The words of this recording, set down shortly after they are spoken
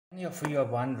Many of you are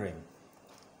wondering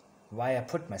why I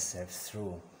put myself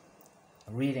through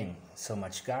reading so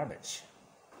much garbage.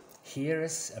 Here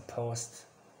is a post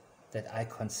that I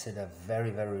consider very,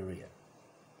 very real.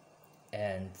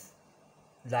 And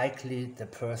likely the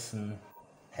person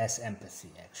has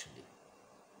empathy, actually.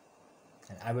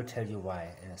 And I will tell you why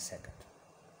in a second.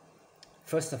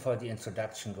 First of all, the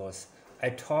introduction goes, I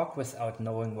talk without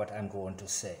knowing what I'm going to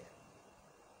say.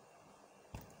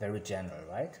 Very general,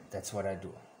 right? That's what I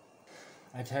do.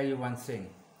 I tell you one thing.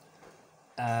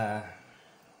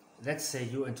 Let's say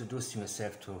you introduce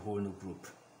yourself to a whole new group.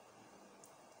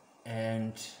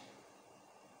 And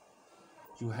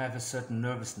you have a certain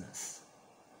nervousness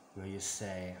where you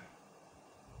say,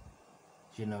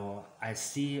 you know, I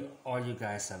see all you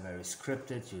guys are very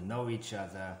scripted, you know each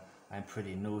other, I'm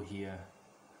pretty new here.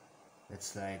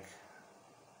 It's like,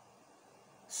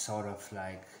 sort of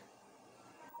like,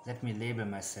 let me label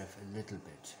myself a little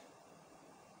bit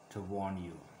to warn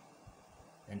you.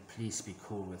 And please be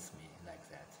cool with me like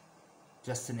that.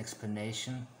 Just an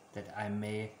explanation that I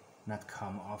may not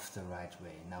come off the right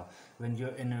way. Now, when you're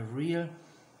in a real,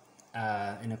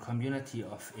 in a community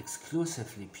of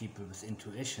exclusively people with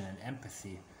intuition and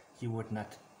empathy, you would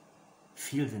not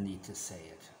feel the need to say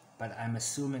it. But I'm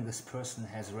assuming this person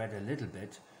has read a little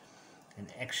bit and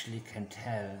actually can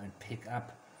tell and pick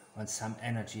up on some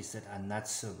energies that are not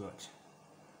so good.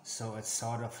 So it's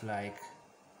sort of like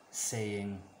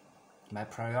saying, my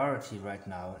priority right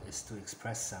now is to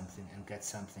express something and get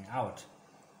something out.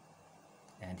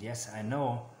 And yes, I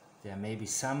know there may be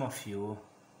some of you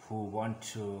who want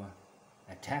to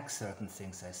attack certain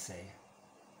things I say,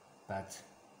 but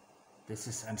this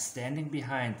is, I'm standing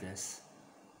behind this,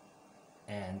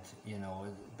 and you know,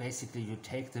 basically you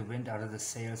take the wind out of the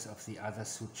sails of the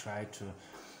others who try to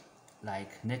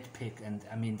like nitpick. And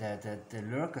I mean, the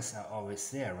lurkers are always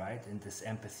there, right, in this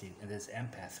empathy, in this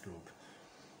empath group,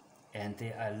 and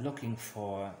they are looking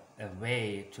for a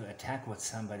way to attack what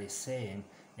somebody's saying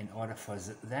in order for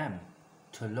them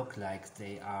to look like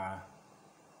they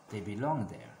belong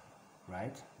there,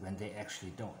 right, when they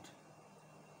actually don't.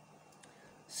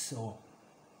 So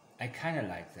I kind of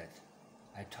like that.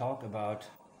 I talk without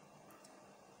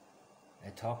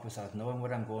knowing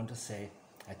what I'm going to say.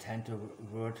 I tend to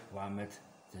word vomit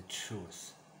the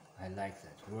truth. I like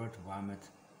that. Word vomit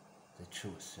the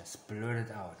truth. Just blurt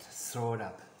it out. Throw it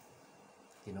up.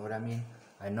 You know what I mean?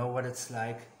 I know what it's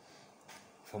like.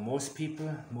 For most people,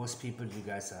 you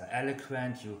guys are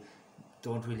eloquent. You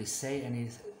don't really say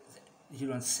you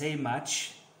don't say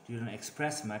much. You don't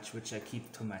express much, which I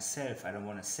keep to myself. I don't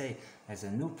want to say as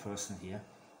a new person here.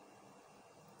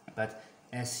 But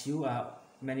as you are,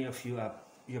 many of you are,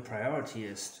 your priority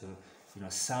is to, you know,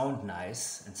 sound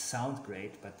nice and sound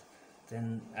great, but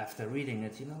then after reading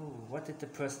it, you know, what did the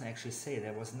person actually say?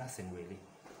 There was nothing really.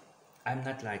 I'm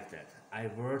not like that. I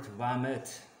word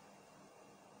vomit.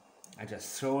 I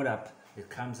just throw it up. It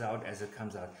comes out as it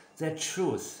comes out. The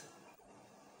truth.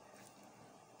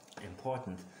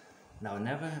 Important. Now,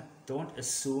 don't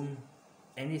assume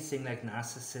anything like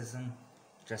narcissism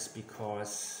just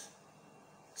because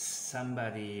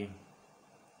somebody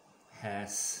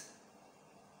has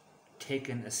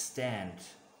taken a stand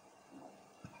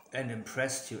and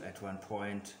impressed you at one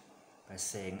point by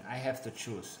saying, I have the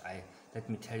truth, let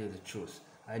me tell you the truth,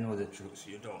 I know the truth,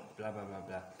 you don't, blah blah blah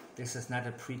blah. This is not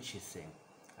a preachy thing.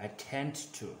 I tend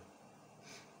to.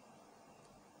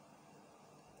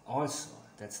 Also,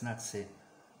 that's not say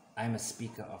I'm a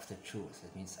speaker of the truth.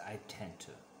 It means I tend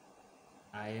to.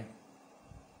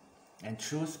 And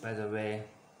truth, by the way,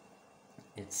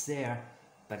 it's there,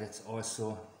 but it's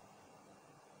also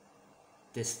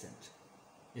distant.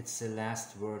 It's the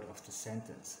last word of the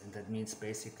sentence, and that means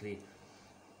basically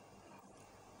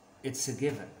it's a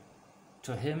given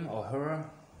to him or her,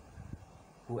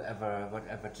 whoever,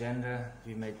 whatever gender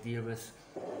we may deal with.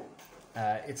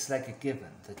 It's like a given.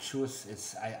 The truth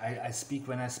is, I speak,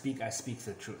 when I speak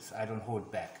the truth. I don't hold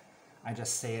back. I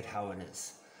just say it how it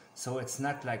is. So it's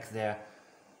not like they're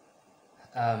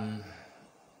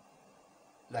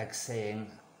like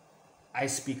saying, I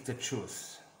speak the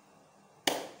truth.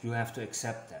 You have to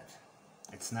accept that.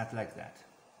 It's not like that.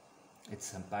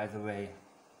 It's, by the way,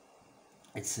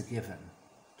 it's a given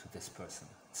to this person.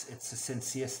 It's a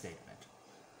sincere statement.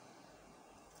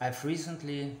 I've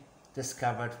recently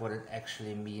discovered what it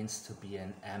actually means to be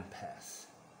an empath.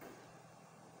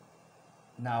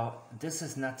 Now, this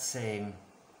is not saying,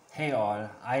 hey all,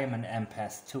 I am an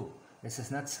empath too. This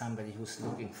is not somebody who's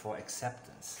looking for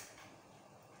acceptance.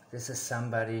 This is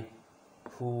somebody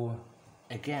who,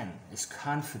 again, is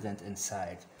confident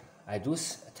inside. I do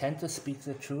tend to speak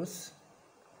the truth,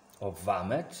 or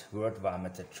vomit, word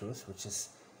vomit the truth, which is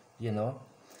you know.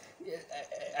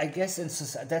 I guess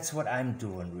that's what I'm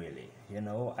doing really, you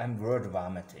know. I'm word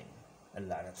vomiting a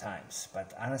lot of times,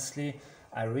 but honestly,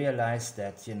 I realize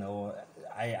that, you know,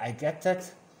 I get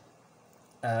that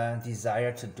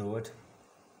desire to do it.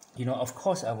 You know, of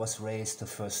course, I was raised to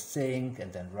first think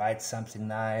and then write something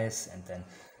nice and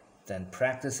then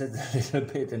practice it a little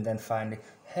bit and then finally,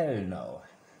 hell no,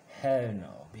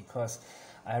 because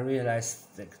I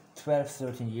realized that 12,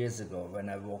 13 years ago when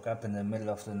I woke up in the middle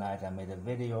of the night, I made a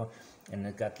video and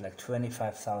it got like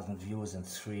 25,000 views in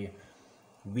 3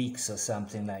 weeks or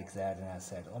something like that, and I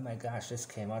said, oh my gosh, this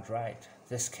came out right.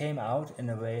 This came out in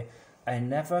a way I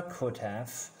never could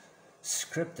have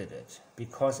scripted it,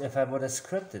 because if I would have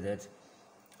scripted it,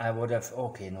 I would have,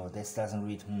 okay, no, this doesn't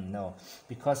read, no.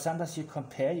 Because sometimes you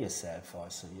compare yourself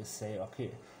also. You say, okay,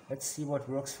 let's see what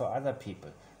works for other people.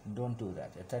 Don't do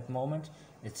that. At that moment,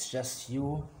 it's just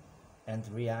you and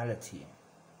reality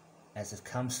as it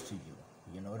comes to you.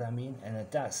 You know what I mean? And it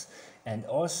does. And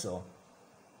also,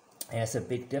 there's a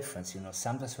big difference, you know.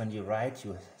 Sometimes when you write,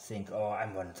 you think, oh,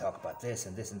 I'm going to talk about this,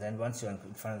 and then once you're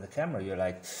in front of the camera, you're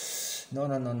like, no,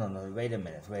 wait a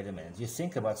minute. You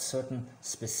think about certain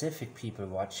specific people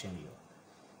watching you,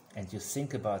 and you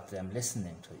think about them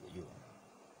listening to you,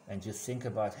 and you think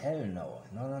about, hell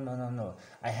no.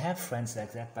 I have friends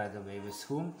like that, by the way, with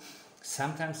whom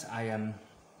sometimes I am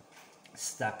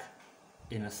stuck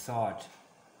in a thought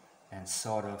and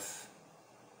sort of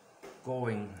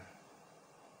going,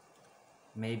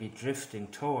 maybe drifting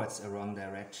towards a wrong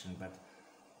direction, but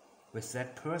with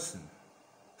that person,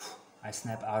 I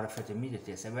snap out of it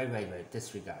immediately. I say, wait,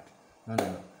 disregard.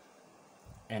 No.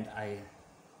 And I,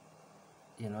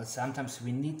 you know, sometimes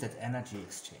we need that energy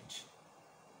exchange,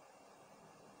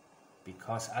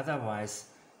 because otherwise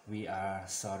we are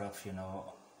sort of, you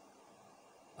know,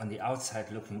 on the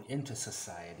outside looking into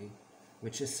society,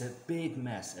 which is a big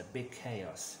mess, a big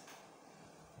chaos,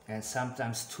 and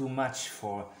sometimes too much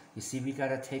for, you see, we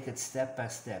gotta take it step by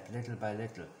step, little by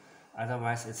little.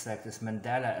 Otherwise, it's like this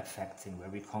Mandela effect thing where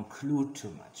we conclude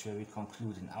too much, where we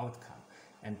conclude an outcome.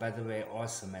 And by the way,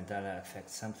 also Mandela effect,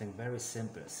 something very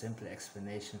simple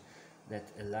explanation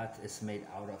that a lot is made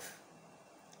out of,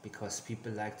 because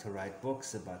people like to write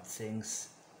books about things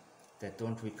that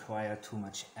don't require too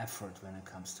much effort when it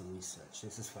comes to research.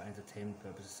 This is for entertainment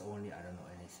purposes only, I don't know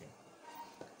anything.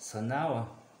 So now,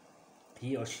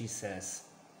 he or she says,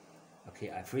 okay,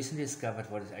 I've recently discovered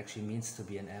what it actually means to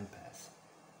be an empath.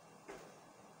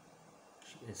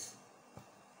 She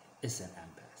is an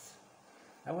empath.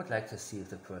 I would like to see if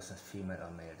the person is female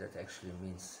or male. That actually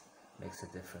makes a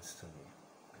difference to me.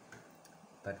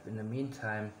 But in the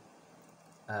meantime,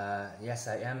 yes,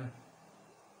 I am.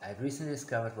 I recently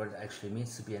discovered what it actually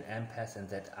means to be an empath, and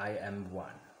that I am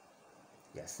one.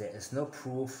 Yes, there is no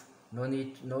proof, no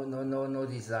need, no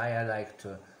desire like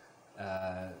to,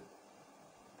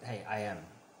 hey, I am.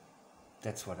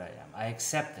 That's what I am. I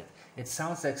accept it. It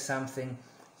sounds like something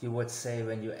you would say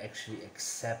when you actually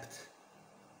accept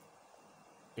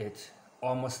it,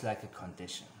 almost like a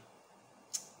condition.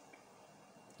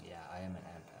 Yeah, I am an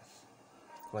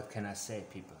empath. What can I say,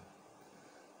 people?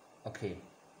 Okay.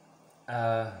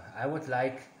 I would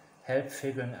like help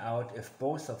figuring out if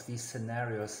both of these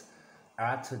scenarios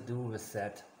are to do with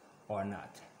that or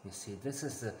not. You see, this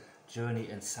is the journey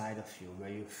inside of you where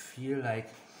you feel like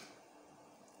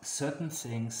certain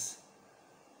things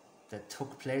that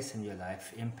took place in your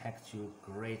life impact you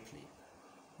greatly.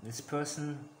 This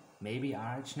person may be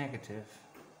RH negative,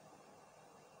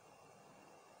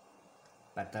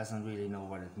 but doesn't really know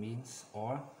what it means,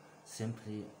 or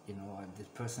simply, you know, this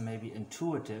person may be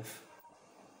intuitive,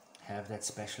 have that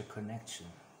special connection,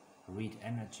 read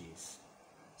energies,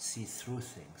 see through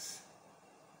things.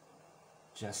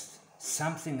 Just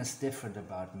something is different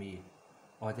about me,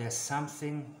 or there's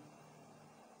something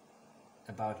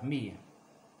about me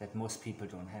that most people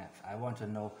don't have. I want to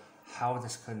know how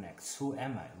this connects. Who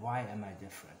am I? Why am I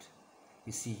different?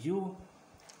 You see,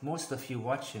 most of you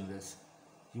watching this,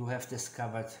 you have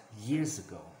discovered years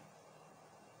ago,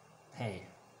 hey,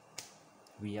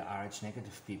 we are RH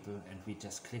negative people and we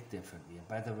just click differently. And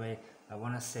by the way, I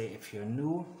want to say, if you're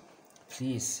new,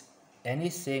 please,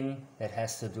 anything that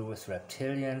has to do with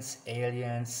reptilians,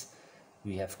 aliens,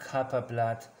 we have copper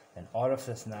blood, and all of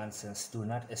this nonsense, do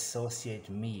not associate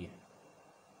me,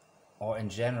 or in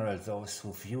general those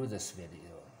who view this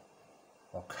video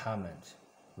or comment,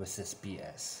 with this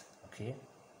BS, okay?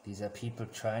 These are people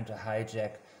trying to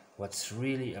hijack what's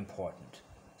really important.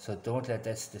 So don't let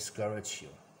this discourage you.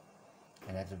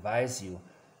 And I advise you,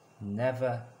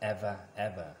 never, ever,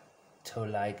 ever to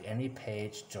like any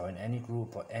page, join any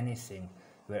group or anything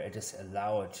where it is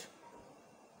allowed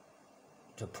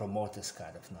to promote this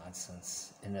kind of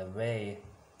nonsense in a way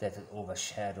that it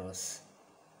overshadows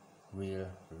real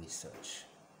research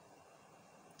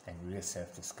and real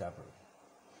self-discovery.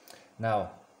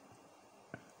 Now,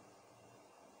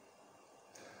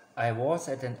 I was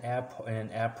at an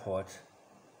airport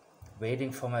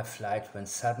waiting for my flight when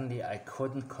suddenly I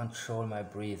couldn't control my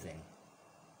breathing.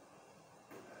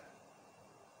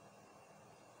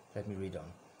 Let me read on.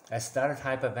 I started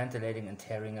hyperventilating and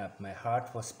tearing up. My heart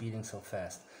was beating so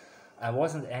fast. I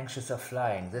wasn't anxious of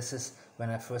flying. This is when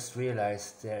I first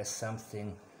realized there is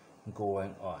something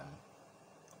going on.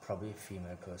 Probably a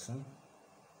female person.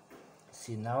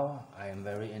 See, now I am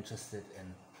very interested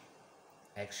in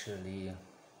actually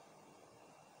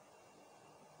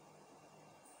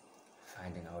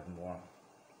finding out more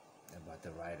about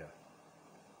the writer.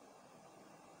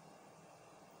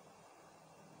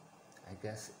 I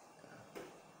guess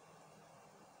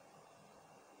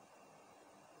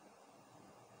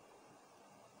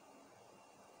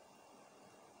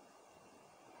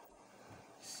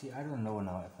see, I don't know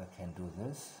now if I can do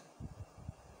this.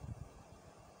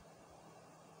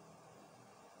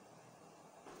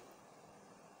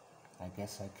 I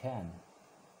guess I can.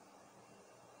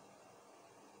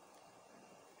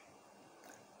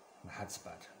 My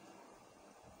hotspot.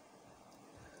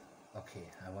 Okay,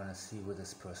 I want to see who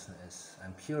this person is.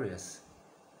 I'm curious.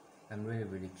 I'm really,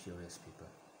 really curious, people.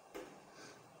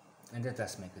 And that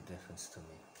does make a difference to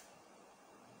me.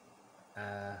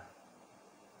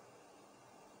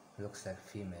 Looks like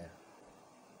female.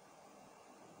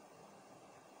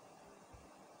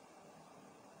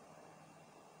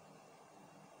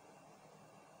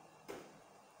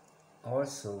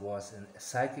 Also was a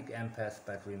psychic empath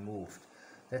but removed.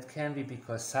 That can be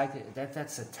because psychic,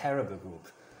 that's a terrible group.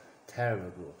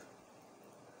 Terrible group.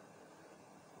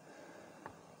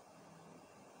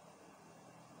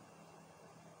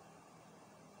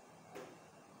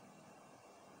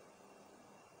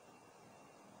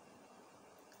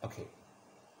 Okay.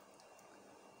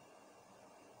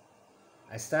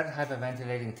 I started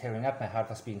hyperventilating, tearing up. My heart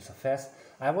was beating so fast.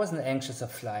 I wasn't anxious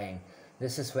of flying.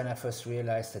 This is when I first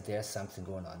realized that there's something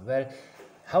going on. Well,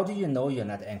 how do you know you're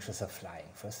not anxious of flying,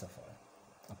 first of all?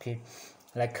 Okay,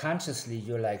 like consciously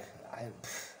you're like,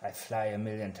 I fly a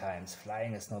million times.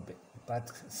 Flying is no big. But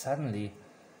suddenly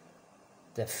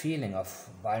the feeling of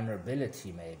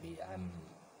vulnerability, maybe,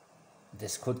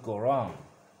 this could go wrong.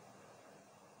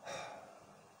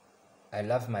 I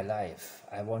love my life.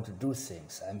 I want to do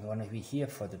things. I want to be here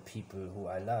for the people who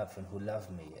I love and who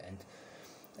love me. And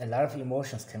a lot of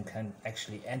emotions can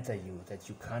actually enter you that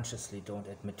you consciously don't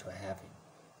admit to having.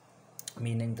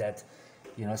 Meaning that,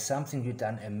 you know, something you've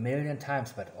done a million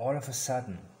times, but all of a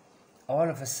sudden,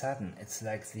 it's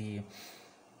like the,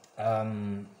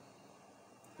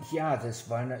 this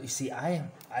vulnerability. You see, I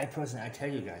personally, I tell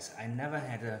you guys, I never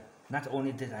had not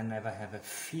only did I never have a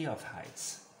fear of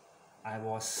heights, I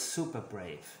was super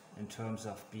brave in terms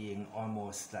of being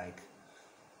almost like,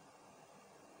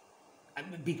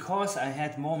 because I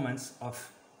had moments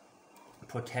of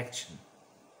protection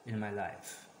in my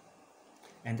life.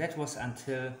 And that was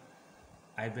until,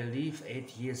 I believe,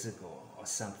 8 years ago or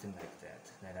something like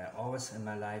that I always in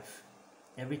my life,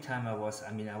 every time I was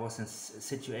in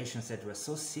situations that were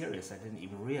so serious I didn't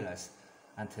even realize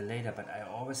until later, but I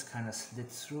always kind of slid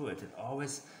through it.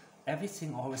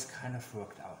 Everything always kind of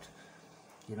worked out.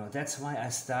 You know, that's why I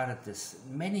started this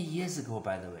many years ago,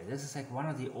 by the way. This is like one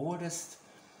of the oldest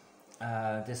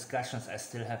discussions I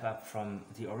still have up from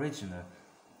the original.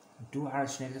 Do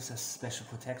RH natives have special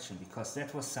protection? Because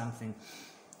that was something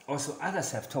also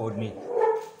others have told me,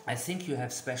 I think you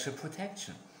have special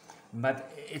protection. But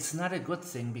it's not a good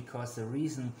thing, because the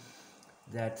reason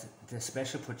that the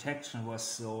special protection was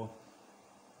so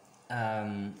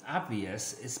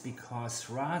obvious is because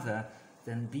rather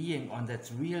than being on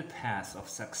that real path of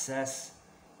success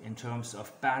in terms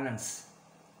of balance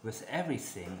with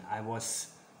everything, I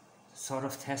was sort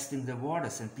of testing the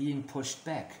waters and being pushed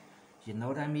back. You know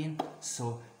what I mean?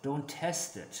 So don't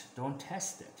test it. Don't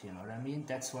test it. You know what I mean?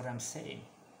 That's what I'm saying.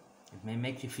 It may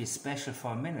make you feel special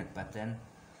for a minute, but then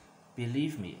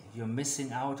believe me, you're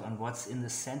missing out on what's in the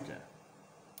center.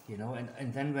 You know,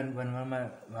 and then when one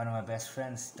of my best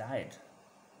friends died,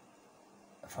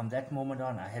 from that moment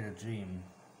on I had a dream.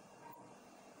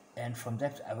 And from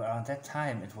that, around that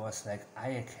time, it was like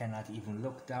I cannot even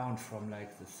look down from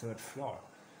like the 3rd floor.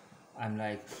 I'm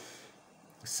like,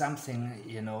 something,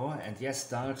 you know, and yes,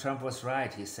 Donald Trump was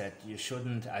right. He said, you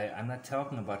shouldn't, I'm not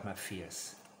talking about my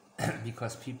fears,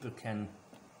 because people can,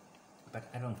 but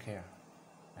I don't care.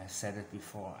 I've said it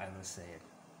before, I will say it.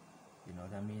 You know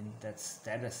what I mean? That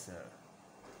is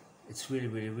It's really,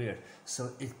 really weird.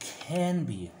 So it can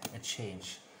be a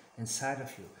change inside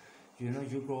of you. You know,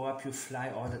 you grow up, you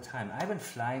fly all the time. I've been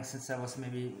flying since I was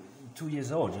maybe 2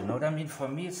 years old, you know what I mean? For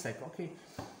me, it's like, okay,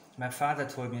 my father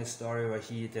told me a story where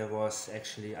there was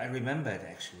actually, I remember it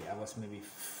actually, I was maybe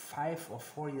 5 or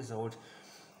 4 years old,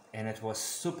 and it was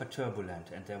super turbulent,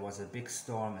 and there was a big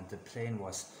storm, and the plane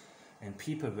was, and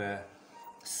people were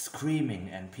screaming,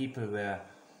 and people were,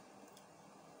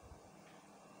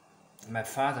 my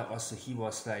father also, he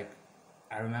was like,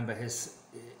 I remember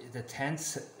the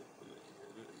tents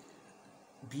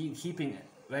keeping,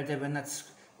 well, they were not,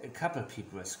 a couple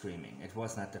people were screaming, it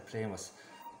was not the plane was,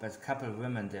 but a couple of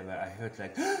women, I heard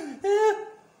like,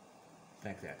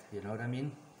 like that, you know what I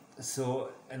mean? So,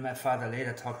 and my father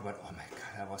later talked about, oh my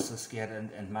God, I was so scared,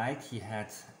 and Mike, he had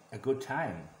a good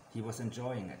time, he was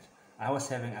enjoying it. I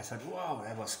thought, wow,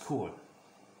 that was cool.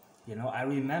 You know, I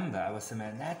remember, I was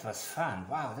saying, that was fun,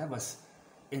 wow, that was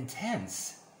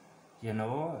intense, you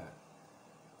know,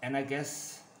 and I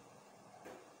guess,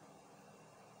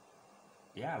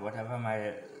 yeah, whatever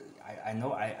I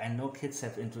know kids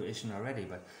have intuition already,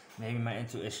 but maybe my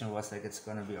intuition was like, it's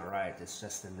gonna be alright, it's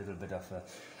just a little bit of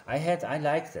I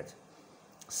liked it.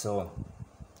 So,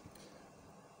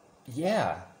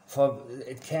 yeah,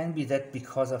 it can be that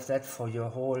because of that, for your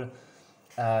whole,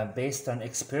 based on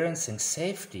experiencing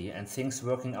safety and things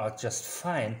working out just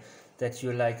fine, that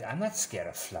you're like, I'm not scared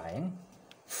of flying.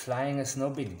 Flying is no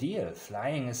big deal.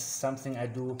 Flying is something I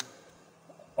do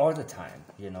all the time,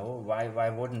 you know, why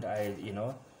wouldn't I, you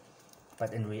know?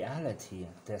 But in reality,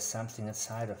 there's something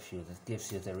inside of you that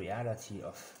gives you the reality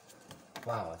of,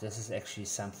 wow, this is actually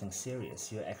something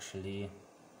serious. You're actually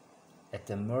at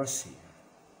the mercy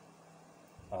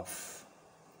of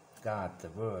God, the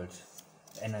world,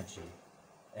 energy,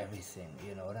 everything,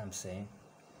 you know what I'm saying?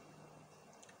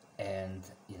 And,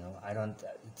 you know, I don't,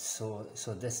 so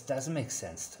this does make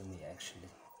sense to me, actually.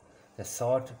 The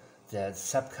thought, the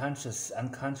subconscious,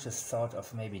 unconscious thought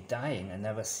of maybe dying and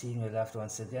never seeing your loved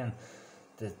ones again,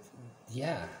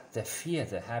 the fear,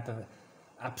 the happen,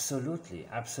 absolutely,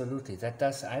 that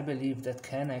does, I believe that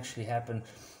can actually happen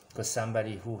for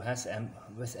somebody who has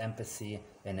with empathy.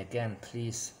 And again,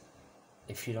 please,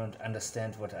 if you don't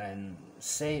understand what I'm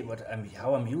saying,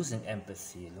 how I'm using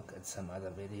empathy, look at some other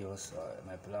videos or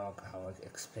my blog, how I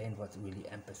explain what really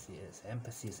empathy is.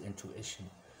 Empathy is intuition,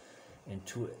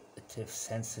 intuitive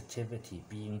sensitivity,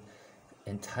 being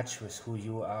in touch with who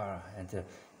you are and the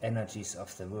energies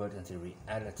of the world and the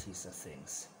realities of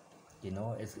things. You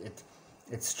know,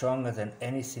 it's stronger than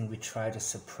anything we try to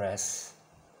suppress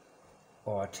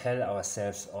or tell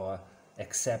ourselves or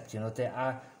accept. You know,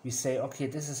 we say, okay,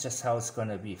 this is just how it's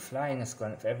gonna be. Flying is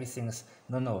gonna, if everything is,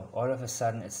 no, all of a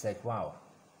sudden it's like, wow,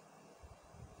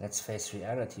 let's face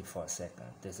reality for a second.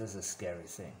 This is a scary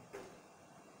thing.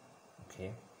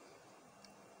 Okay?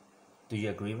 Do you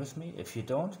agree with me? If you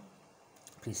don't,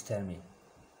 please tell me.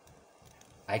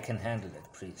 I can handle it,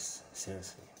 please,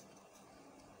 seriously.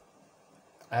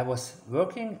 I was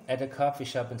working at a coffee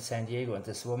shop in San Diego, and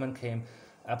this woman came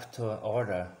up to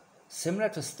order. Similar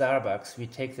to Starbucks, we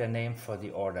take their name for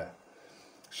the order.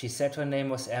 She said her name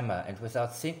was Emma, and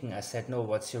without thinking, I said, no,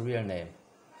 what's your real name?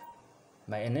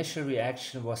 My initial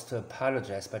reaction was to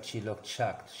apologize, but she looked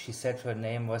shocked. She said her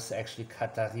name was actually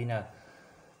Katarina,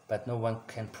 but no one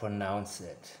can pronounce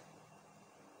it.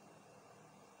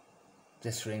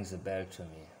 This rings a bell to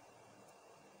me.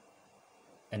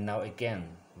 And now again,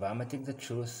 vomiting the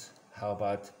truth. How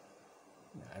about,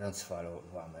 I don't swallow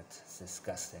vomit, it's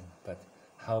disgusting, but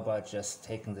how about just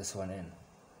taking this one in?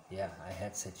 Yeah, I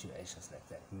had situations like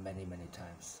that many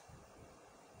times.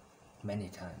 Many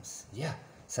times. Yeah,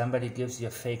 somebody gives you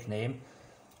a fake name,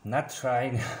 not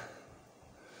trying,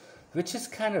 which is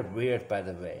kind of weird, by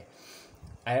the way.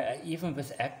 Even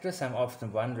with actors, I'm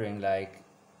often wondering, like,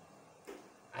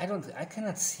 I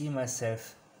cannot see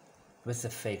myself with a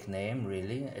fake name,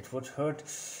 really. It would hurt,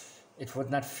 it would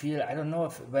not feel, I don't know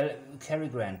if, well, Cary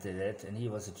Grant did it, and he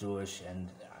was Jewish, and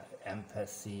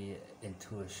empathy,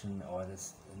 intuition, all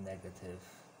this negative.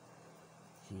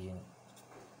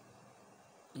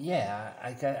 Yeah,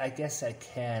 I guess I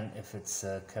can, if it's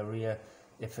a career,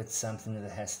 if it's something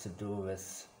that has to do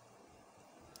with,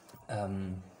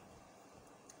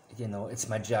 you know, it's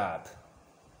my job.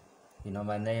 You know,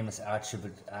 my name is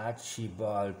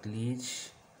Archibald Leach,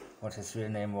 what his real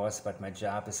name was, but my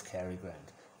job is Cary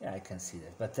Grant. Yeah, I can see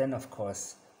that. But then, of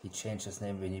course, he changed his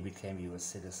name when he became a US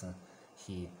citizen.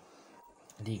 He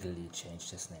legally changed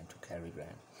his name to Cary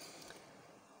Grant.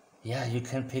 Yeah, you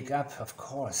can pick up, of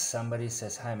course. Somebody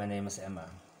says, hi, my name is Emma.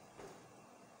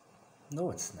 No,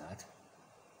 it's not.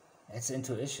 It's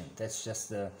intuition. That's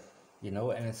just you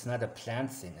know, and it's not a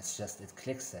planned thing, it's just, it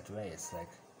clicks that way. It's like,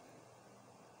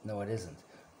 no, it isn't.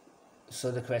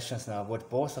 So the question is now, would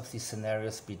both of these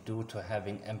scenarios be due to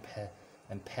having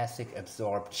empathic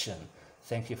absorption?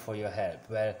 Thank you for your help.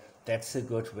 Well, that's a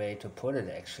good way to put it,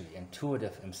 actually.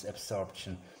 Intuitive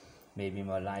absorption may be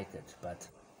more like it, but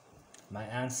my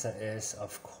answer is,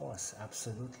 of course,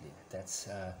 absolutely. That's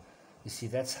you see,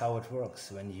 that's how it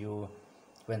works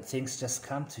when things just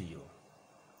come to you,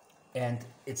 and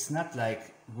it's not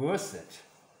like worth it.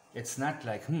 It's not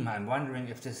like, I'm wondering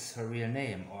if this is her real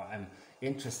name, or I'm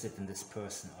interested in this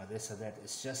person, or this or that.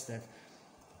 It's just that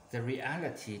the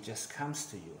reality just comes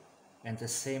to you. And the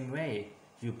same way,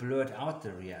 you blurt out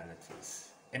the realities.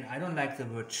 And I don't like the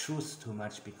word truth too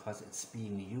much because it's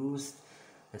being used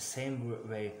the same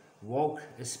way woke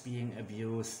is being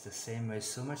abused, the same way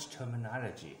so much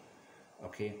terminology.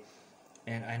 Okay?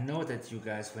 And I know that you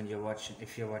guys, when you're watching,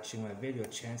 if you're watching my video,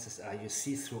 chances are you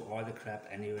see through all the crap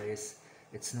anyways.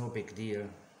 It's no big deal.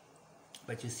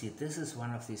 But you see, this is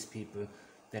one of these people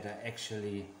that I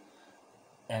actually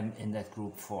am in that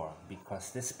group for,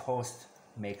 because this post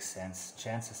makes sense.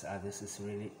 Chances are this is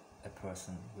really a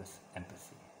person with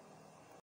empathy.